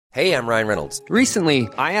Hey, I'm Ryan Reynolds. Recently,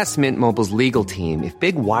 I asked Mint Mobile's legal team if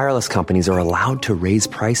big wireless companies are allowed to raise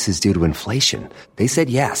prices due to inflation. They said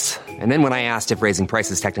yes. And then when I asked if raising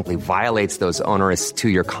prices technically violates those onerous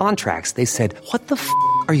 2-year contracts, they said, "What the f***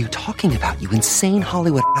 are you talking about, you insane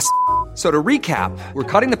Hollywood ass?" So to recap, we're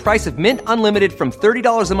cutting the price of Mint Unlimited from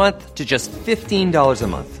 $30 a month to just $15 a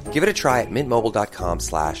month. Give it a try at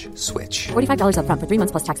mintmobile.com/switch. $45 up front for 3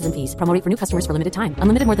 months plus taxes and fees. Promo rate for new customers for limited time.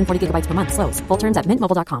 Unlimited more than 40 gigabytes per month. Slows full terms at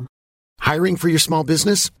mintmobile.com. Hiring for your small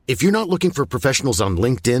business? If you're not looking for professionals on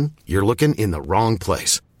LinkedIn, you're looking in the wrong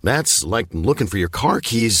place. That's like looking for your car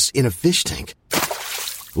keys in a fish tank.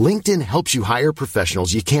 LinkedIn helps you hire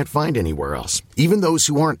professionals you can't find anywhere else, even those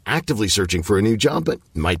who aren't actively searching for a new job but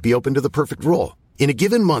might be open to the perfect role. In a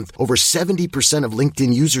given month, over 70% of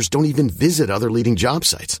LinkedIn users don't even visit other leading job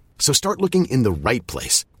sites. So start looking in the right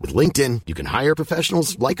place. With LinkedIn, you can hire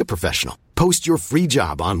professionals like a professional. Post your free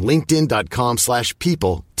job on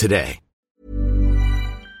linkedin.com/people today.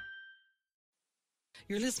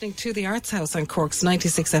 You're listening to The Arts House on Cork's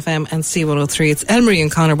 96 FM and C103. It's Elmarie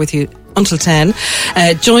and Connor with you until 10.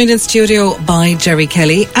 Joined in studio by Jerry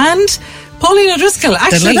Kelly and Pauline O'Driscoll.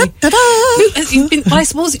 Actually, I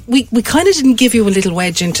suppose we kind of didn't give you a little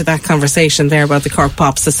wedge into that conversation there about the Cork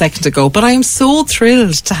Pops a second ago, but I am so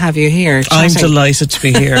thrilled to have you here. I'm delighted to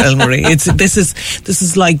be here, Elmarie. This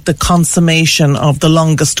is like the consummation of the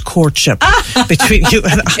longest courtship between you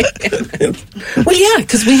and I. Well, yeah,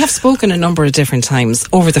 because we have spoken a number of different times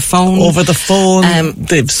over the phone,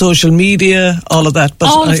 the social media, all of that.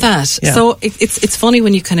 But that. Yeah. So it's funny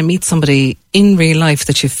when you kind of meet somebody in real life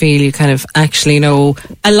that you feel you kind of actually know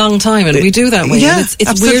a long time, and we do that way. Yeah, and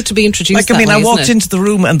it's weird to be introduced. Like, I walked into the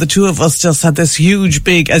room and the two of us just had this huge,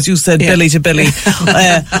 big, as you said, belly to belly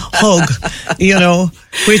hug.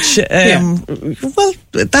 Which well,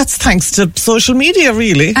 that's thanks to social media,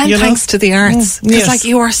 really, and thanks to the arts. Because like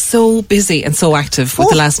you are so busy and so active with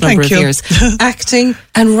the last number of years, acting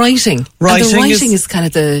and writing. And the writing is kind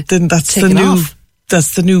of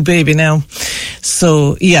that's the new baby now.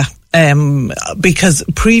 So yeah. Because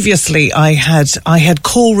previously I had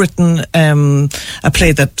co-written a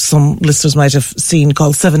play that some listeners might have seen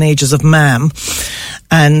called 7 Ages of Mam,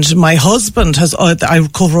 and my husband I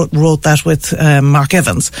co-wrote that with Mark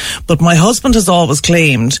Evans, but my husband has always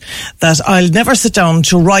claimed that I'll never sit down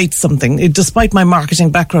to write something, despite my marketing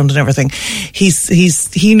background and everything. He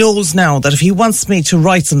knows now that if he wants me to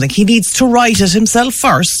write something, he needs to write it himself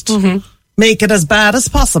first. Mm-hmm. Make it as bad as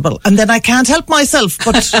possible, and then I can't help myself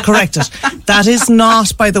but correct it. That is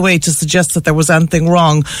not, by the way, to suggest that there was anything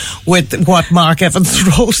wrong with what Mark Evans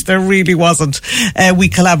wrote. There really wasn't. We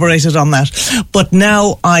collaborated on that. But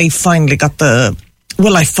now I finally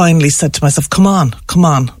I finally said to myself, come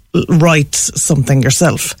on, write something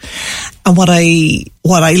yourself. And what I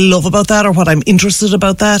love about that, or what I'm interested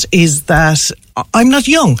about that, is that I'm not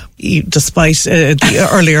young, despite the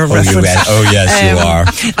earlier reference. Yes, you are.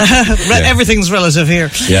 Everything's relative here.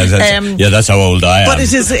 Yeah, that's how old I am. But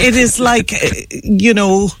it is like,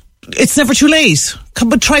 it's never too late.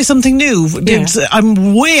 Come and try something new. Yeah.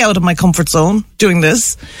 I'm way out of my comfort zone doing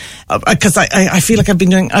this, because I feel like I've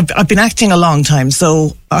been acting a long time.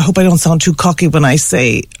 So I hope I don't sound too cocky when I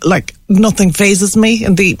say, like, nothing phases me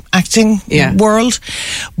in the acting world.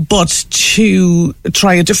 But to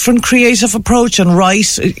try a different creative approach and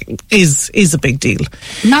write is a big deal.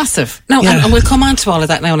 Massive. No, and we'll come on to all of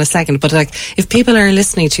that now in a second. But like, if people are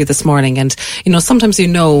listening to you this morning, and sometimes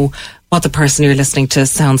what the person you're listening to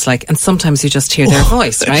sounds like, and sometimes you just hear their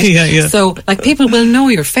voice, right? Yeah. So, like, people will know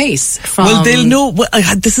your face from... Well, they'll know...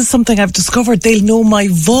 this is something I've discovered. They'll know my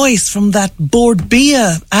voice from that Board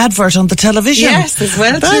Bia advert on the television. Yes, as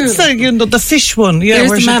well, that's too. The fish one. Yeah,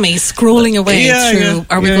 there's the mammy scrolling away through,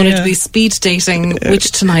 are we going to be speed dating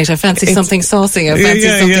which tonight? I fancy something saucy. I fancy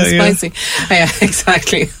something spicy. Yeah,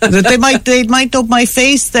 exactly. They might know my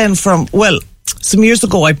face then from... Well, some years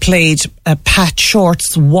ago, I played Pat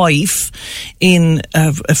Short's wife in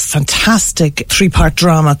a fantastic 3-part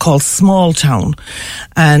drama called Small Town,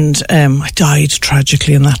 and I died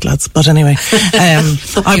tragically in that, lads. But anyway,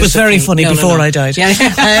 I was very funny before I died, and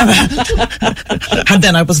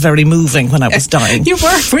then I was very moving when I was dying. You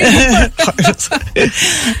were really.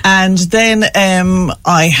 And then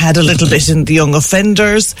I had a little bit in The Young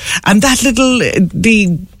Offenders, and that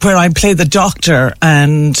where I play the doctor,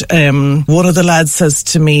 and one of of the lads says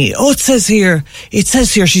to me, "Oh, it says here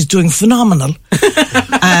she's doing phenomenal,"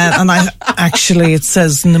 and it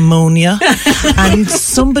says pneumonia, and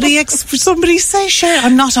somebody says, "Sure,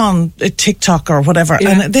 I'm not on TikTok or whatever,"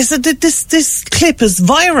 and they said this clip is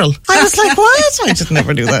viral. I was like, "What? I did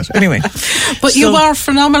never do that." Anyway, but you are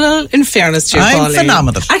phenomenal. In fairness to you, I'm Pauline.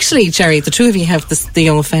 phenomenal. Actually, Jerry, the two of you have the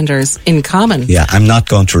young offenders in common. Yeah, I'm not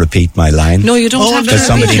going to repeat my line. No, you don't have to. Because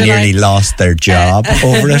somebody nearly lost their job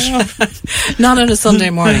over it. Not on a Sunday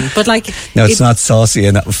morning, but like no, it's not saucy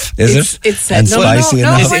enough, is it? It's and no, spicy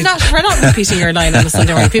enough. No, we're not repeating your line on a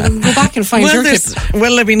Sunday morning. People can go back and find your clip.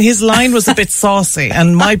 Well, I mean, his line was a bit saucy,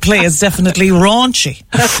 and my play is definitely raunchy.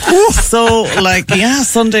 So,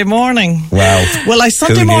 Sunday morning. Wow. Well,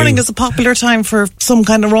 Sunday morning is a popular time for some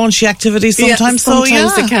kind of raunchy activity sometimes.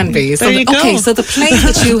 Sometimes it can be. Okay, so the play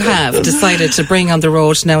that you have decided to bring on the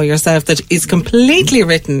road now yourself, that is completely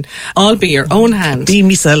written, all be your own hand. Be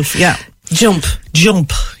myself, yeah. Jump,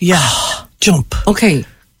 yeah. Jump. Okay.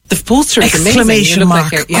 The poster is amazing. Exclamation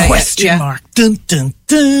mark, question mark, dun, dun,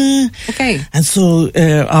 dun. Okay. And so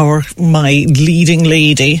my leading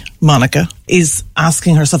lady, Monica, is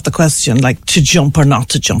asking herself the question, like, to jump or not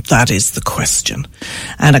to jump. That is the question.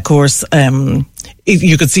 And of course,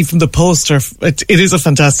 you could see from the poster, it is a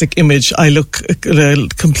fantastic image. I look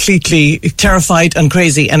completely terrified and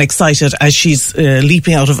crazy and excited as she's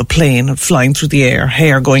leaping out of a plane, flying through the air,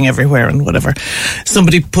 hair going everywhere and whatever.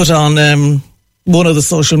 Somebody put on one of the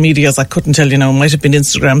social medias, I couldn't tell you now, it might have been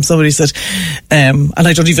Instagram. Somebody said, and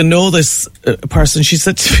I don't even know this person, she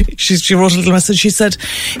said, she wrote a little message, she said,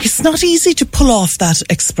 "It's not easy to pull off that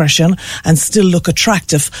expression and still look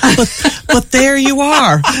attractive, but there you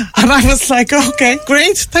are." And I was like, okay,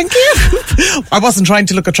 great, thank you. I wasn't trying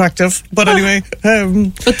to look attractive, but anyway.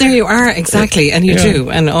 But there you are, exactly, and you do,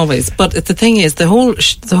 and always. But the thing is, the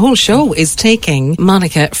whole show is taking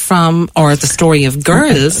Monica from, or the story of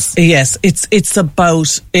girls. Yes, it's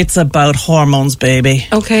about hormones, baby.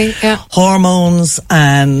 Okay, yeah. Hormones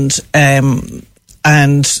and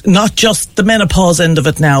not just the menopause end of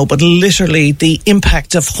it now, but literally the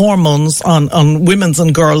impact of hormones on women's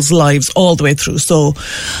and girls' lives all the way through. So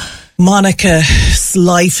Monica's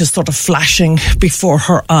life is sort of flashing before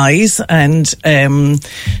her eyes, and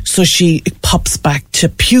so she pops back to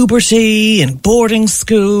puberty and boarding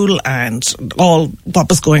school and all what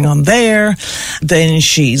was going on there. Then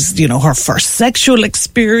she's, her first sexual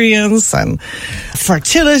experience and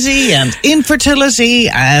fertility and infertility,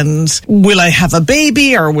 and will I have a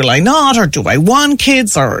baby or will I not, or do I want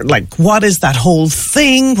kids, or what is that whole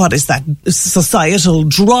thing? What is that societal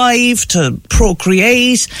drive to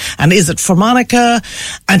procreate? And is it for Monica?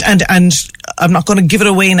 And I'm not going to give it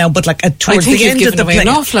away now, but towards the end of the play,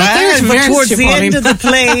 towards the end of the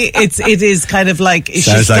play, it is kind of like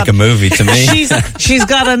sounds like a movie to me. She's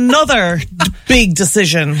got another big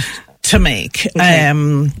decision to make.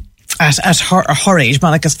 Okay. At her age,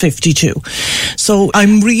 Monica's 52. So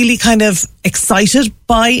I'm really kind of excited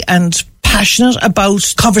by and passionate about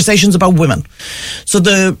conversations about women. So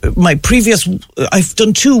I've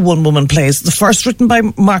done 2 one-woman plays. The first, written by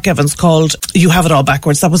Mark Evans, called "You Have It All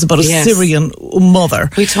Backwards." That was about a Syrian mother.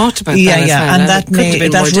 We talked about that. Yeah, and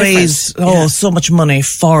that raised so much money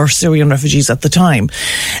for Syrian refugees at the time.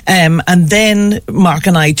 And then Mark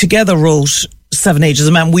and I together wrote 7 Ages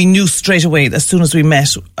of Man. We knew straight away, as soon as we met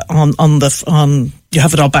on You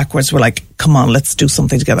Have It All Backwards, we're like, come on, let's do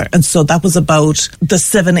something together. And so that was about the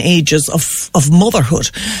 7 ages of motherhood.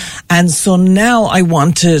 And so now I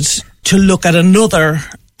wanted to look at another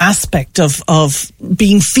aspect of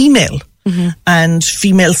being female. Mm-hmm. And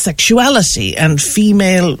female sexuality and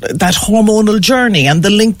that hormonal journey and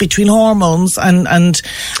the link between hormones and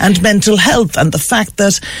mental health, and the fact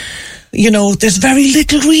that there's very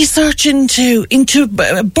little research into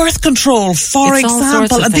birth control, for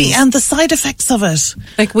example, and the side effects of it.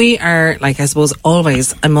 We are, I suppose,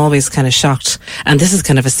 I'm always kind of shocked, and this is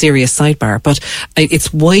kind of a serious sidebar, but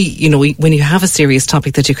it's why, when you have a serious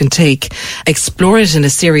topic that you can take, explore it in a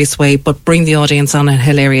serious way, but bring the audience on a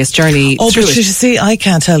hilarious journey through it. You see, I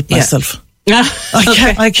can't help myself.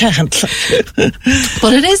 I can't.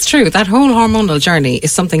 But it is true, that whole hormonal journey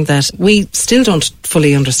is something that we still don't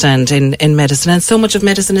fully understand in medicine, and so much of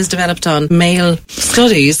medicine is developed on male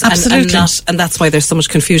studies. Absolutely. And that's why there's so much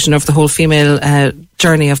confusion over the whole female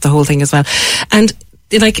journey of the whole thing as well. And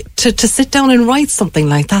to sit down and write something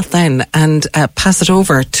like that then and pass it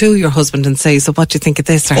over to your husband and say, so what do you think of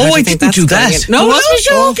this? Or I didn't do that. No,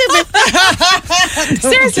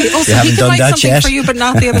 seriously. Oh, so he can write something for you, but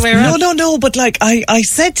not the other way around. No. But I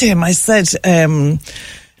said to him,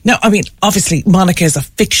 Now, I mean, obviously, Monica is a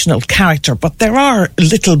fictional character, but there are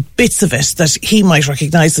little bits of it that he might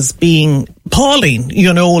recognise as being Pauline,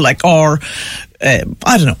 you know, like, or, I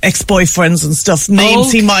don't know, ex-boyfriends and stuff,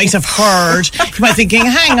 names he might have heard. He might be thinking,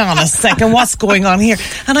 hang on a second, what's going on here?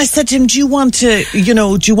 And I said to him, do you want to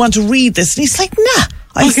read this? And he's like, nah.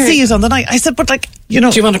 I'll see it on the night. I said, but like, you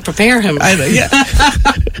know. Do you want to prepare him? Yeah.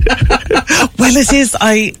 Well, it is.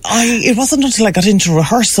 It wasn't until I got into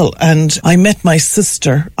rehearsal and I met my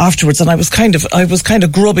sister afterwards, and I was kind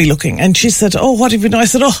of grubby looking. And she said, oh, what have you done? I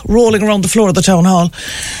said, oh, rolling around the floor of the town hall.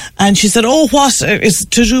 And she said, oh, what is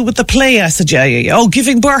to do with the play? I said, yeah. Oh,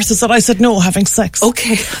 giving birth. I said, no, having sex.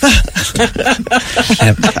 Okay.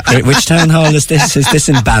 Which town hall is this? Is this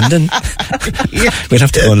in Bandon? We'd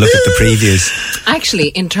have to go and look at the previews. Actually,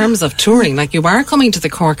 in terms of touring, like, you are coming to the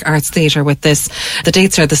Cork Arts Theatre with this. The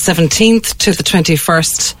dates are the 17th to the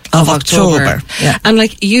 21st of October. Yeah. And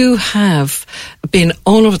like, you have been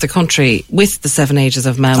all over the country with the 7 Ages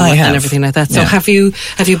of Man and everything like that. So have you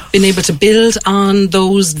been able to build on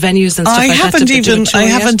those venues and stuff I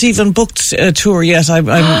haven't even booked a tour yet.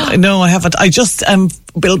 No, I haven't. I just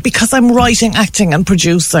because I'm writing, acting and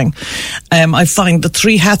producing, I find the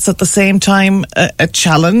 3 hats at the same time a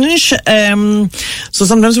challenge. So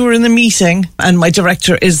sometimes we're in the meeting and my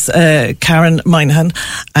director is Karen Minahan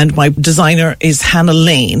and my designer is Hannah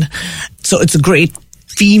Lane. So it's a great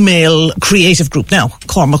female creative group. Now,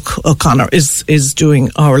 Cormac O'Connor is doing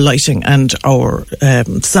our lighting and our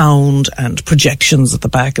sound and projections at the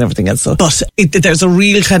back and everything else. So, but there's a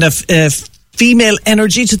real kind of female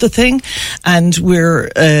energy to the thing, and we're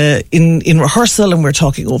in rehearsal and we're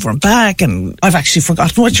talking over and back, and I've actually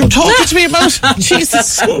forgotten what you're talking to me about.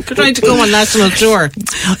 Jesus. Trying to go on national tour.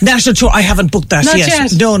 National tour, I haven't booked that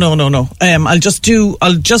yet. No.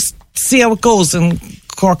 I'll just see how it goes in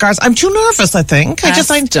Cork Arts. I'm too nervous, I think.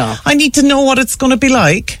 I need to know what it's going to be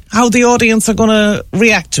like, how the audience are going to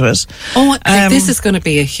react to it. This is going to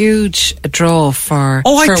be a huge draw for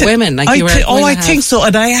women. Like I think so.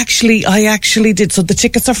 And I actually did. So the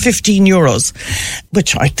tickets are €15,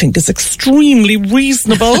 which I think is extremely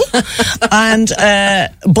reasonable. And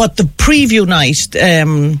but the preview night,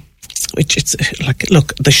 which it's like,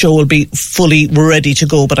 look, the show will be fully ready to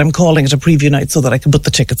go, but I'm calling it a preview night so that I can put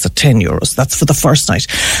the tickets at €10. That's for the first night.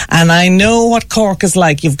 And I know what Cork is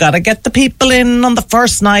like. You've got to get the people in on the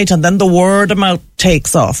first night and then the word of mouth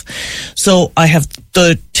takes off. So I have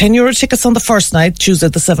the €10 tickets on the first night, Tuesday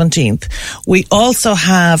the 17th. We also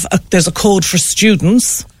have, there's a code for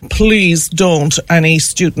students. Please don't any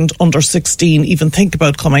student under 16 even think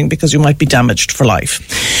about coming, because you might be damaged for life.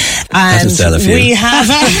 And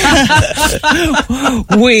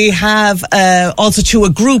we have also to a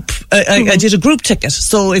group. I did a group ticket.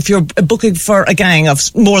 So if you're booking for a gang of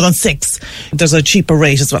more than 6, there's a cheaper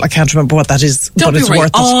rate as well. I can't remember what that is, but it's worth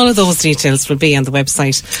it. All of those details will be on the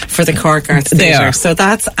website for the Cork Arts Theatre. So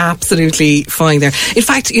that's absolutely fine there. In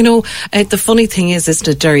fact, the funny thing is, isn't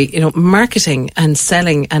it, Derry? Marketing and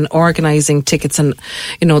selling and organising tickets and,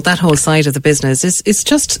 that whole side of the business is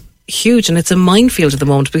just huge, and it's a minefield at the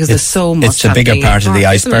moment because there's so much. It's a bigger part of the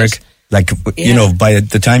iceberg. Like, by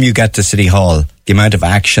the time you get to City Hall, the amount of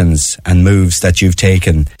actions and moves that you've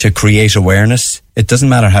taken to create awareness, it doesn't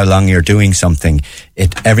matter how long you're doing something.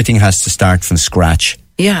 Everything has to start from scratch.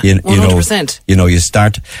 Yeah, 100%. You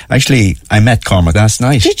start. Actually, I met Cormac last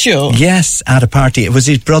night. Did you? Yes, at a party. It was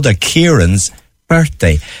his brother Kieran's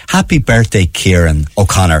birthday. Happy birthday, Kieran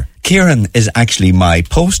O'Connor. Kieran is actually my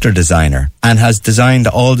poster designer and has designed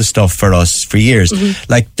all the stuff for us for years.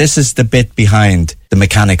 Mm-hmm. Like, this is the bit behind the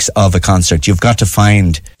mechanics of a concert. You've got to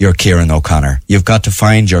find your Kieran O'Connor. You've got to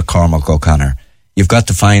find your Cormac O'Connor. You've got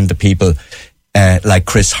to find the people like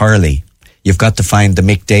Chris Hurley. You've got to find the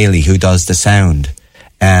Mick Daly who does the sound.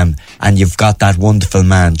 And you've got that wonderful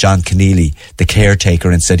man, John Keneally, the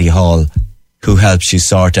caretaker in City Hall, who helps you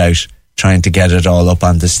sort out trying to get it all up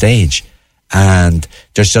on the stage. And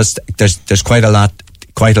there's quite a lot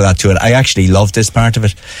to it. I actually love this part of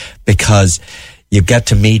it because you get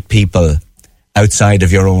to meet people outside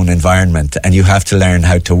of your own environment, and you have to learn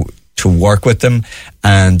how to work with them,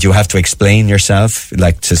 and you have to explain yourself,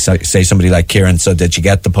 like to say somebody like Kieran, so that you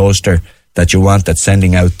get the poster that you want, that's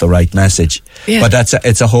sending out the right message. Yeah. But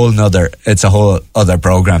it's a whole other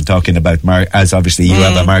program, talking about as obviously you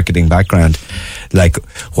have a marketing background, like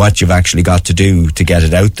what you've actually got to do to get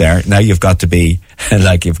it out there. Now you've got to be on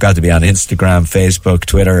Instagram, Facebook,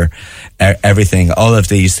 Twitter, everything, all of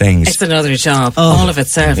these things. It's another job, all of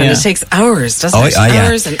itself, and it takes hours, doesn't it?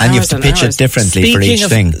 Hours and you have to pitch it differently for each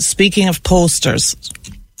thing. Speaking of posters,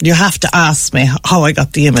 You have to ask me how I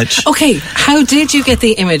got the image. Okay, how did you get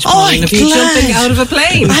the image, Pauline, of you jumping out of a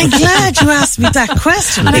plane? I'm glad you asked me that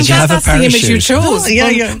question. And I Did you guess have a that's the image you parachute? chose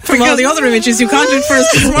from all the other images you conjured for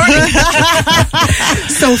us this morning.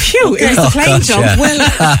 So, phew, it was a plane jump. Yeah.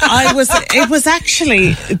 Well, it was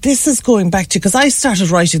actually, this is going back to, because I started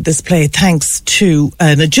writing this play thanks to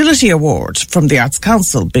an agility award from the Arts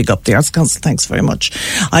Council. Big up the Arts Council, thanks very much.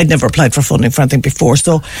 I'd never applied for funding for anything before,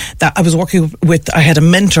 so that I was working with, I had a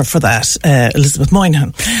mentor for that, Elizabeth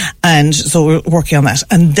Moynihan, and so we're working on that.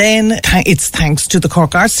 And then it's thanks to the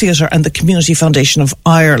Cork Arts Theatre and the Community Foundation of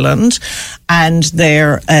Ireland and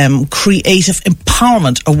their Creative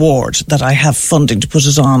Empowerment Award that I have funding to put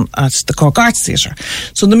it on at the Cork Arts Theatre.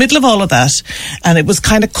 So in the middle of all of that, and it was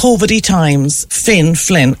kind of COVID-y times,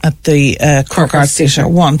 Flynn at the Cork Arts Theatre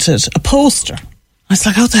wanted a poster. I was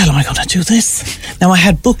like, how the hell am I going to do this? Now, I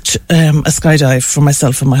had booked a skydive for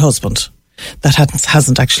myself and my husband. That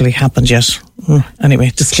hasn't actually happened yet. Anyway,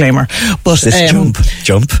 disclaimer. But This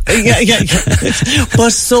jump. yeah.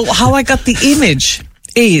 But so how I got the image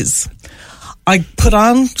is I put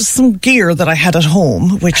on some gear that I had at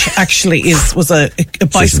home, which actually was a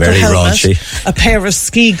bicycle very helmet, raunchy. a pair of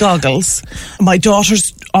ski goggles, my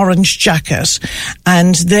daughter's orange jacket,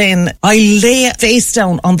 and then I lay face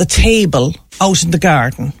down on the table out in the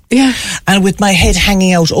garden. Yeah. And with my head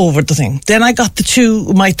hanging out over the thing. Then I got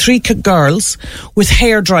my three girls with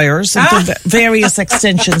hair dryers and the various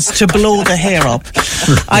extensions to blow the hair up.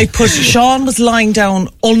 Sean was lying down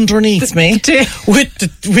underneath me with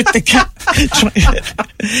the cap.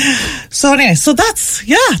 So anyway,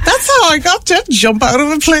 that's how I got to jump out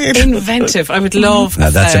of a plane. Inventive. I would love... Now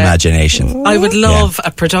that's imagination. I would love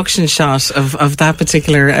a production shot of that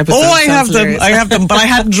particular episode. Oh, I have them, but I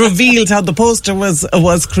hadn't revealed how the poster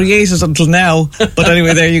was created until now. But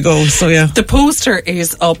anyway, there you go. So yeah. The poster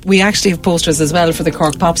is up. We actually have posters as well for the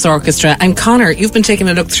Cork Pops Orchestra. And Conor, you've been taking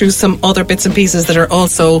a look through some other bits and pieces that are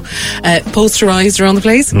also posterised around the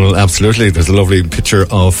place. Well, absolutely. There's a lovely picture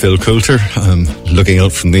of Phil Coulter looking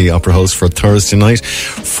out from the Opera House for Thursday night.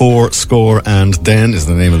 4 and Then is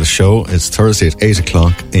the name of the show. It's Thursday at 8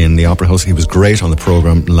 o'clock in the Opera House. He was great on the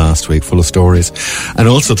programme last week, full of stories. And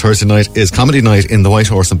also Thursday night is Comedy Night in the White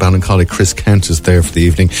Horse in Ballincollig. Chris Kent is there for the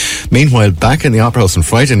evening. Meanwhile, back in the Opera House on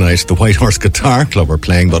Friday night, the White Horse Guitar Club are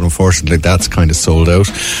playing, but unfortunately that's kind of sold out.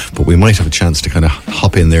 But we might have a chance to kind of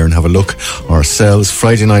hop in there and have a look ourselves.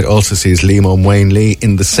 Friday night also sees Liam Wayne Lee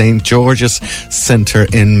in the St. George's Centre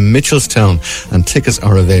in Mitchelstown, and tickets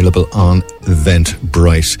are available on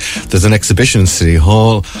Eventbrite. There's an exhibition in City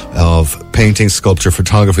Hall of painting, sculpture,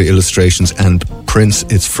 photography, illustrations and prints.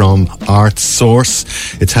 It's from Art Source.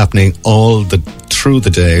 It's happening through the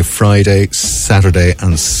day, Friday, Saturday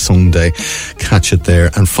and Sunday. Catch it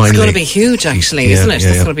there. And finally, it's going to be huge, actually, isn't it?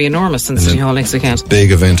 It's going to be enormous in City Hall next weekend.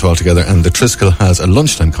 Big event altogether. And the Triskel has a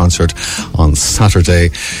lunchtime concert on Saturday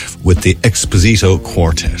with the Exposito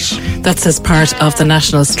Quartet. That's as part of the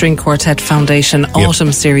National String Quartet Foundation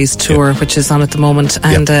Autumn Series Tour, which is on at the moment.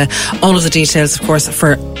 And all of the details, of course,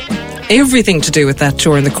 for everything to do with that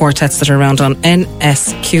tour and the quartets that are around on nsqf.ie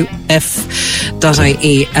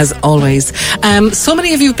as always. So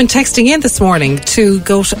many of you have been texting in this morning to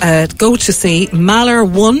go to see Mahler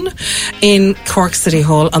 1 in Cork City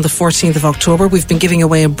Hall on the 14th of October. We've been giving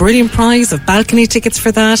away a brilliant prize of balcony tickets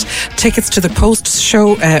for that, tickets to the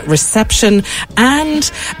post-show reception, and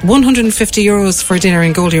 €150 for dinner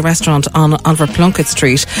in Goldie Restaurant on Oliver Plunkett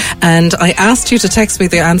Street. And I asked you to text me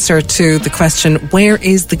the answer to the question, where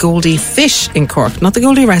is the Goldie Fish in Cork? Not the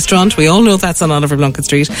Goldie Restaurant. We all know that's on Oliver Plunkett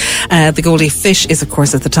Street. The Goldie Fish is, of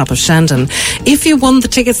course, at the top of Shandon. If you won the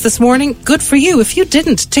tickets this morning, good for you. If you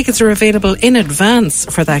didn't, tickets are available in advance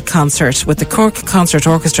for that concert with the Cork Concert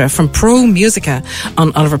Orchestra from Pro Musica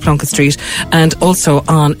on Oliver Plunkett Street and also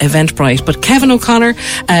on Eventbrite. But Kevin O'Connor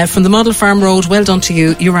from the Model Farm Road, well done to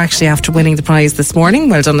you. You were actually after winning the prize this morning.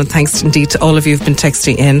 Well done, and thanks indeed to all of you who've been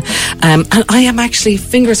texting in. And I am actually,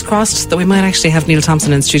 fingers crossed, that we might actually have Neil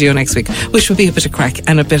Thompson in studio next week, which would be a bit of crack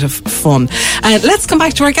and a bit of fun. Let's come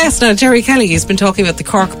back to our guest now, Jerry Kelly. He's been talking about the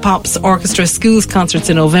Cork Pops Orchestra schools concerts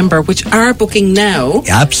in November, which are booking now.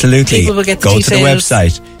 Absolutely. People will get the Go details. to the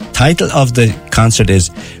website. Title of the concert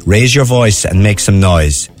is Raise Your Voice and Make Some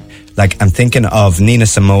Noise. Like, I'm thinking of Nina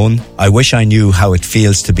Simone, I Wish I Knew How It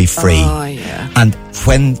Feels to Be Free. Oh, yeah. And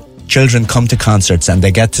when children come to concerts and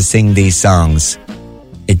they get to sing these songs,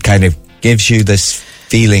 it kind of gives you this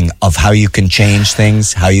feeling of how you can change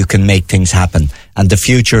things, how you can make things happen. And the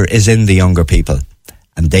future is in the younger people.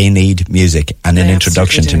 And they need music and an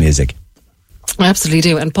introduction to music. I absolutely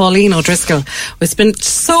do. And Pauline O'Driscoll, it's been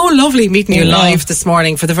so lovely meeting you live this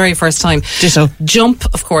morning for the very first time. Ditto. Jump,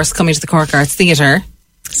 of course, coming to the Cork Arts Theatre.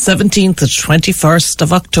 17th to 21st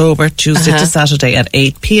of October, Tuesday to Saturday at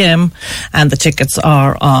 8 p.m. And the tickets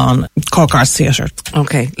are on Cork Arts Theatre.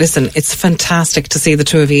 Okay, listen, it's fantastic to see the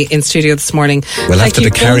two of you in studio this morning. Well, after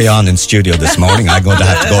the carry on in studio this morning, I'm going to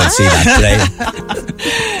have to go and see that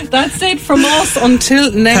play. That's it from us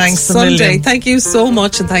until next Sunday. Thank you so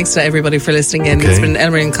much, and thanks to everybody for listening in. It's been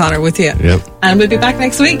Elmarie and Conor with you. Yep. And we'll be back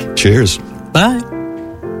next week. Cheers. Bye.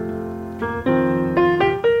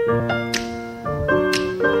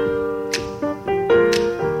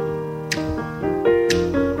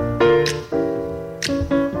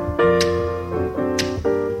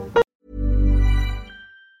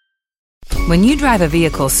 When you drive a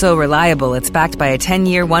vehicle so reliable it's backed by a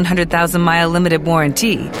 10-year, 100,000-mile limited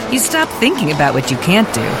warranty, you stop thinking about what you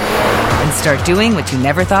can't do and start doing what you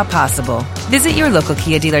never thought possible. Visit your local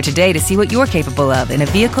Kia dealer today to see what you're capable of in a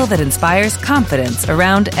vehicle that inspires confidence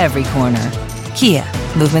around every corner. Kia,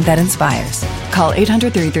 movement that inspires. Call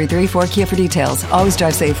 800-333-4KIA for details. Always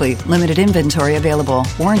drive safely. Limited inventory available.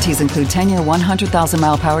 Warranties include 10-year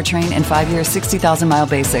 100,000-mile powertrain and 5-year 60,000-mile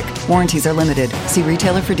basic. Warranties are limited. See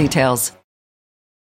retailer for details.